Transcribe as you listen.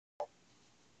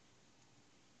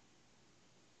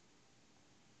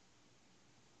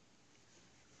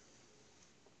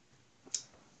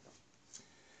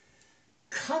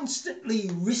constantly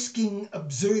risking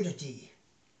absurdity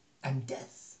and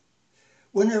death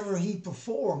whenever he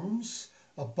performs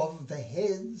above the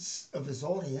heads of his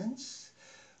audience.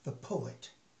 The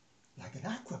poet, like an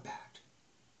acrobat,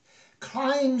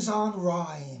 climbs on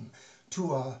rhyme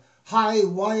to a high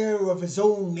wire of his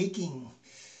own making,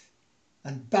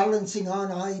 and balancing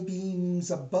on I-beams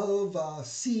above a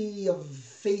sea of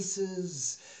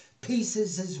faces,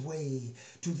 paces his way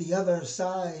to the other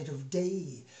side of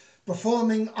day,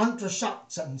 performing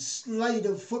entrechots and sleight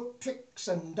of foot tricks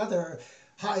and other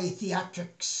high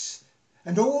theatrics,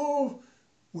 and all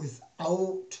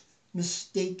without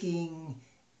mistaking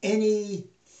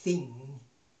anything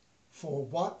for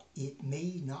what it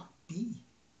may not be.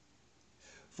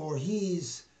 For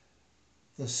he's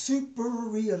the super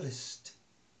realist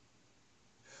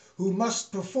who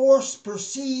must perforce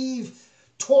perceive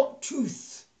taught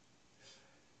truth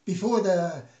before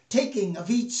the taking of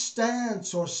each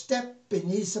stance or step in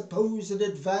his supposed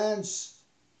advance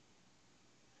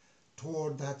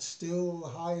toward that still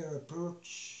higher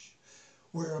perch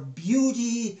where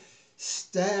beauty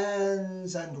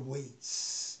stands and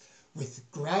waits with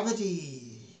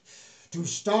gravity to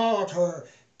start her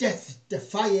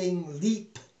death-defying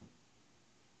leap.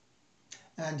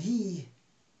 And he,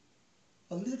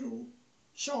 a little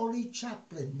Charlie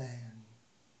Chaplin man,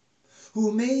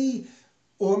 who may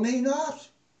or may not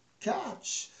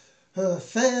catch her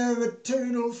fair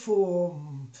eternal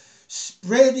form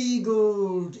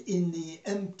spread-eagled in the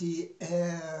empty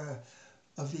air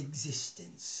of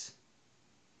existence.